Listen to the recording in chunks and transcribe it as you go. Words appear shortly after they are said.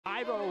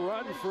5-0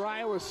 run for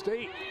Iowa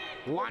State.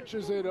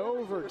 Launches it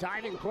over.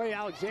 Diving play,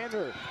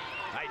 Alexander.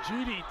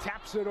 Igidi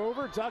taps it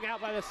over. Dug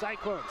out by the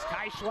Cyclones.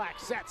 Kaishlak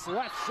sets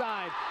left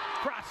side.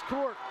 Cross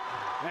court.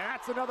 And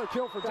that's another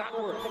kill for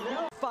Duckworth.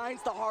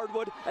 Finds the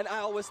hardwood, and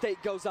Iowa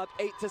State goes up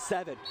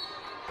 8-7.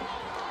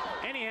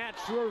 Annie Hatch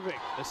serving.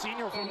 The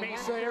senior from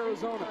Mesa,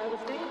 Arizona.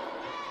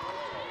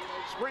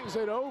 Springs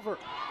it over.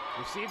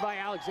 Received by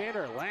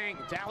Alexander. Lang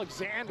to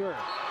Alexander.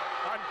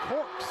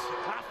 Uncorks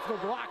off the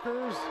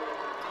blockers.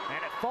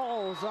 And it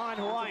falls on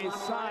Hawaii's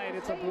side.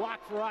 It's a block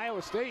for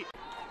Iowa State.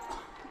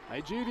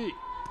 Igidi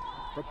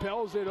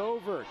propels it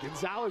over.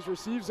 Gonzalez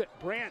receives it.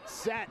 Brandt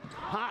set.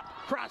 Hop.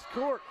 Cross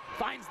court.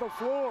 Finds the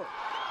floor.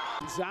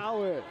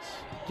 Gonzalez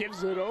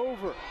gives it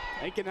over.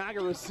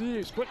 Aikanaga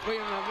receives quickly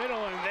in the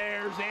middle. And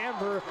there's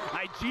Amber.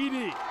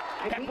 Igidi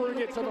peppering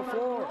it to the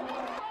floor.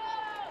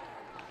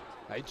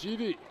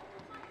 Igidi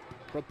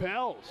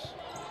propels.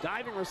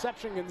 Diving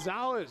reception,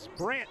 Gonzalez.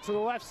 Brandt to the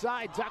left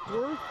side.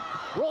 Duckworth.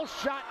 Roll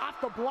shot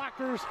off the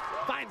blockers.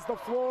 Finds the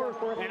floor.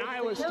 And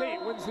Iowa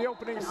State wins the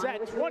opening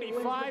set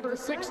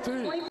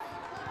 25-16.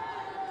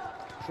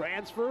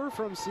 Transfer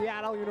from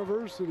Seattle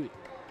University.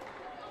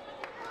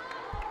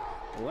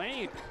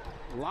 Lane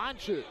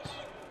launches.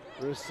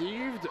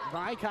 Received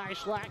by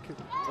Kaishlak.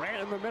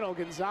 Brandt in the middle.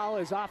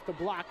 Gonzalez off the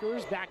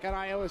blockers. Back on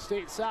Iowa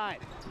State side.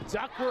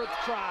 Duckworth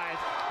tries.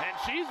 And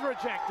she's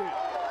rejected.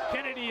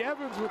 Kennedy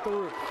Evans with the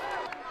roof.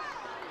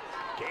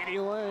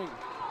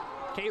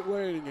 Kate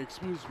Lang,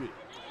 excuse me.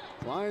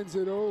 Lines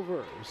it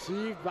over.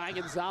 Received by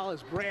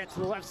Gonzalez. Brandt to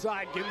the left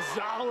side.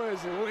 Gonzalez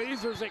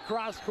lasers it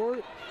cross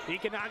court.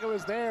 Aikanaga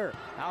was there.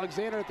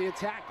 Alexander at the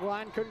attack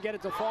line. Couldn't get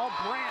it to fall.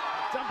 Brandt,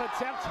 dump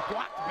attempt,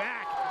 blocked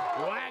back.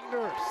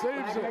 Wagner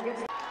saves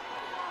it.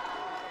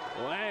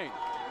 Lang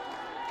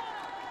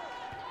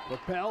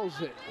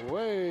propels it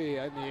way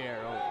in the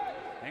air.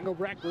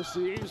 Engelbrecht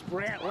receives.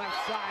 Brandt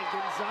left side.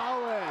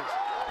 Gonzalez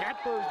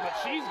peppers, but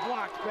she's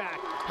blocked back.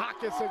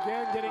 Hawkins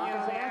again getting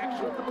into the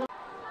action.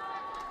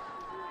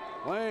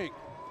 Lang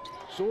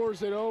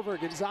soars it over.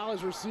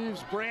 Gonzalez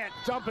receives. Brandt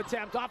dump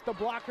attempt off the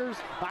blockers.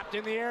 Popped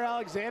in the air.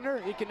 Alexander.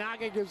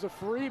 Aikanaga gives a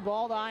free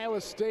ball to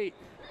Iowa State.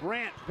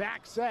 Brandt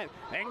back set.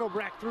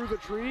 Engelbrecht through the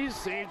trees.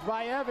 Saved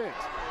by Evans.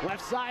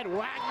 Left side.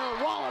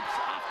 Wagner wallops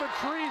off the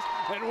trees.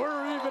 And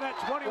we're even at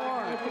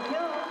 21.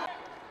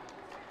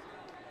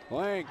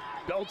 Lang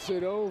belts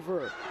it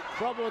over.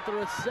 Trouble with the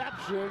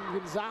reception.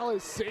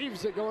 Gonzalez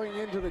saves it going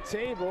into the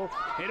table.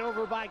 Hit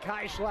over by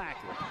Kaishlak.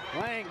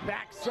 Lang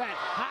back set.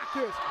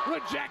 Hawkins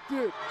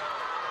rejected.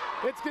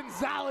 It's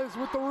Gonzalez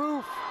with the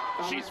roof.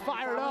 She's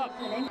fired up.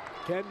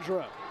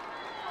 Kendra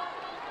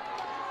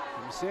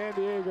from San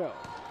Diego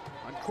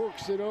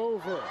uncorks it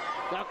over.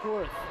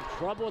 Duckworth,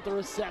 trouble with the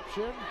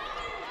reception.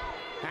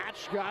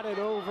 Hatch got it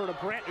over to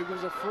Brandt, who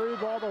gives a free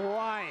ball to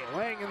Hawaii.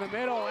 Lang in the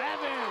middle.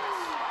 Evans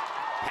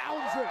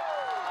pounds it.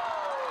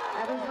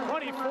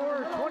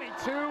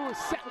 24-22,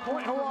 set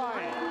point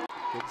Hawaii.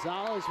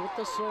 Gonzalez with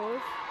the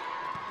serve.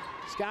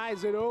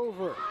 Skies it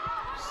over.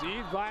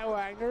 Received by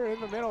Wagner in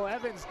the middle.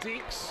 Evans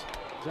dinks.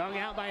 Dug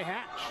out by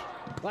Hatch.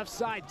 Left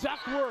side,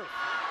 Duckworth.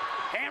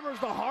 Hammers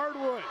the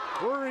hardwood.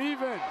 We're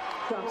even.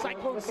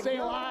 Cyclones stay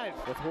alive.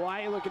 With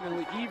Hawaii looking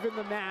to even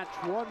the match.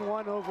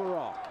 1-1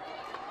 overall.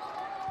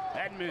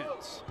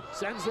 Edmonds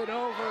sends it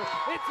over.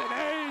 It's an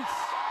ace.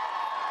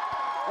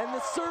 And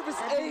the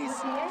service ace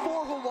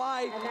for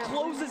Hawaii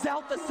closes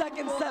out the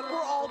second set.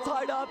 We're all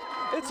tied up.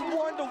 It's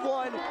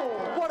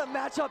 1-1. What a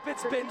matchup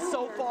it's been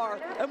so far.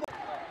 And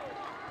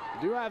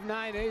do have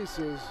 9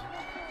 aces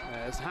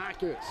as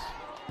Hawkins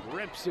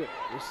rips it.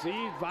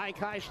 Received by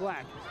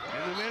Kaishlak.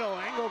 In the middle,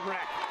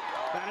 Engelbrecht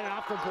got it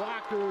off the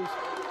blockers.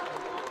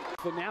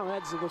 And now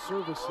heads to the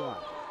service line.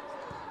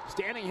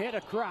 Standing hit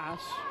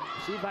across.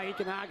 Received by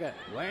Aikanaga.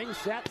 Lang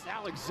sets.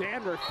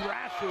 Alexander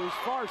thrashes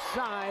far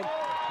side.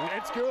 And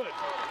it's good.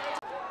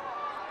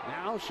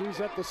 Now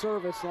she's at the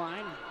service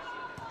line.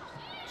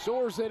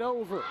 Soars it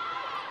over.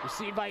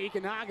 Received by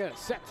Aikanaga.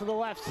 Set to the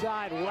left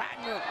side.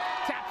 Wagner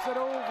taps it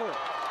over.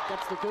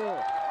 Gets the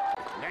kill.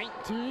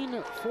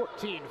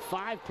 19-14.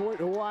 5-point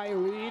Hawaii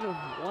lead.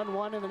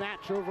 1-1 in the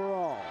match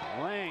overall.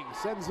 Lang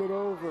sends it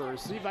over.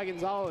 Received by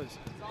Gonzalez.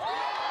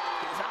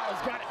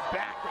 Gonzalez got it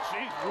back, but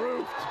she's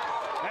roofed.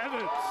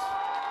 Evans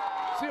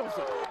seals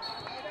it.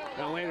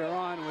 And later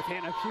on with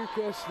Hannah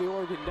Pukis, the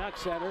Oregon Duck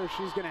setter,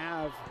 she's going to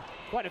have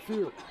quite a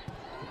few.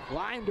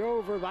 Lined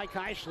over by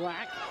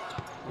Kaishlak.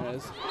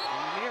 As on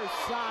the near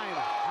side,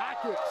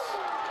 Hawkins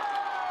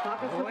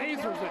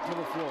lasers it to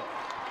the floor.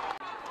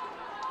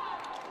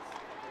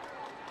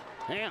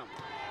 Ham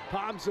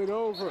palms it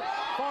over.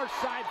 Far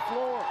side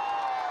floor.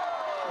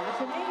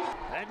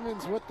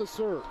 Edmonds with the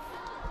serve.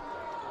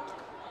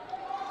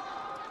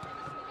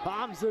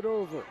 Palms it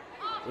over.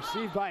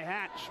 Received by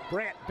Hatch.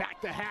 Brandt back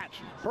to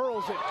Hatch.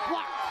 Hurls it.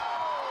 Blocked.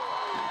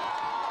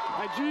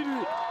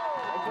 Igidi.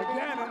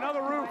 Again,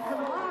 another roof.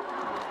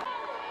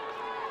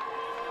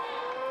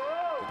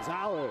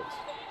 Gonzalez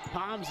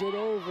palms it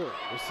over.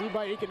 Received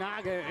by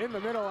Aikanaga in the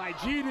middle.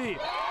 Igidi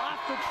off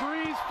the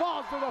trees,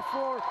 falls to the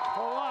floor.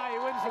 Hawaii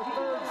wins the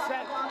third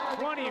set,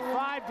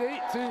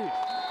 25-18.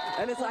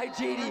 And it's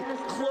Igidi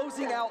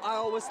closing out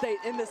Iowa State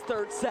in this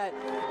third set.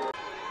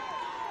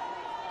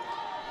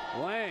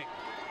 Lang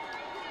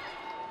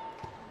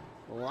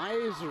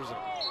lasers it.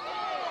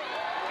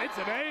 It's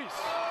an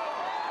ace.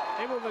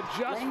 Able to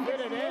just fit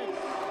it in.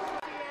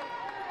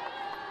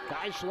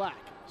 Kai Schlack,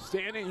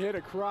 standing hit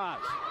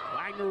across.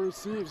 Wagner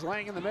receives,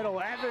 Lang in the middle.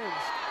 Evans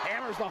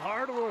hammers the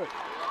hardwood.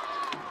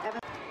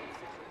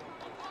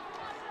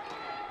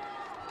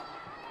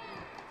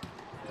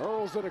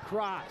 Hurls it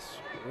across.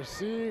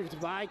 Received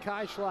by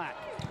Kai Schlack.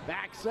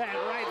 Back set,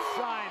 right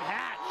side,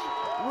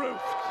 Hatch.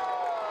 Roofed.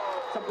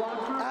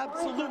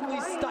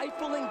 Absolutely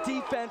stifling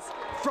defense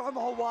from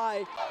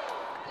Hawaii.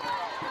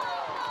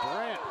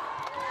 Grant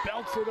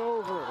belts it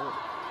over.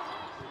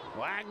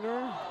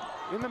 Wagner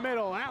in the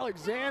middle.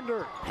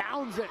 Alexander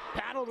pounds it,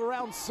 paddled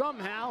around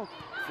somehow.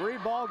 Free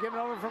ball given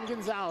over from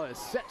Gonzalez.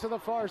 Set to the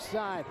far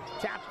side.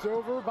 Tapped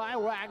over by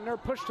Wagner.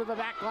 Pushed to the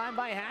back line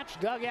by Hatch.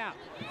 Dug out.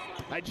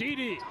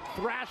 Igidi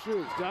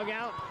thrashes. Dug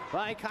out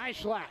by Kai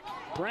Schlack.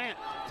 Grant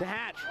to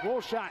Hatch.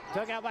 Roll shot.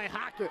 Dug out by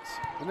Hawkins.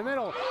 In the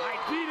middle.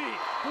 Igidi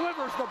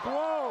delivers the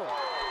blow.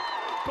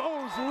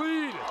 Bows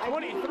lead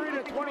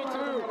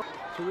 23-22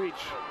 to reach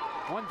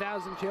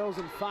 1,000 kills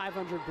and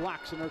 500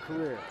 blocks in her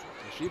career.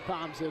 So she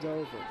palms it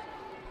over.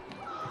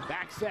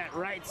 Back set,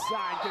 right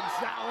side,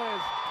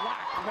 Gonzalez,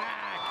 blocked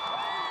back.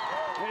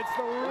 It's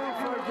the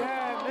roof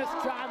again, this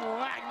time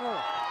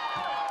Wagner.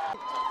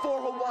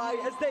 For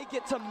Hawaii as they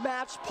get to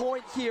match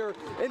point here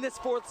in this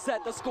fourth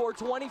set. The score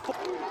 24.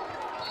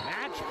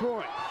 Match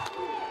point.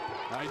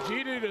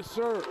 Igidi to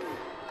serve.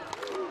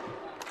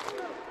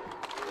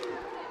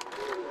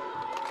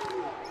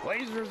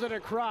 Lasers it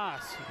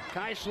across.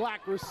 Kai Schlack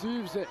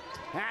receives it.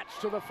 Hatch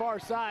to the far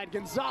side.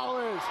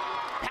 Gonzalez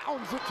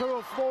pounds it to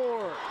the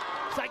floor.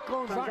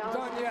 Cyclones aren't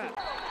done yet.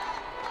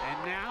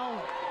 And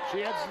now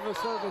she heads to the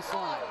service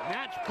line.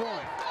 Match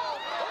point.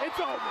 It's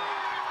over.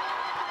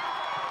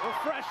 The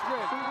freshman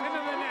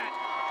into the net.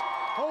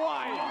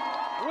 Hawaii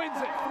wins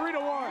it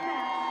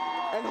 3-1.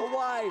 And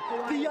Hawaii,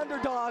 the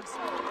underdogs,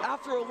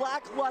 after a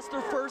lackluster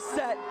first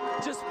set,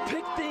 just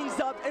pick things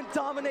up and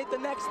dominate the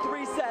next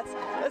three sets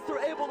as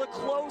they're able to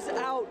close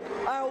out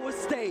Iowa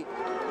State.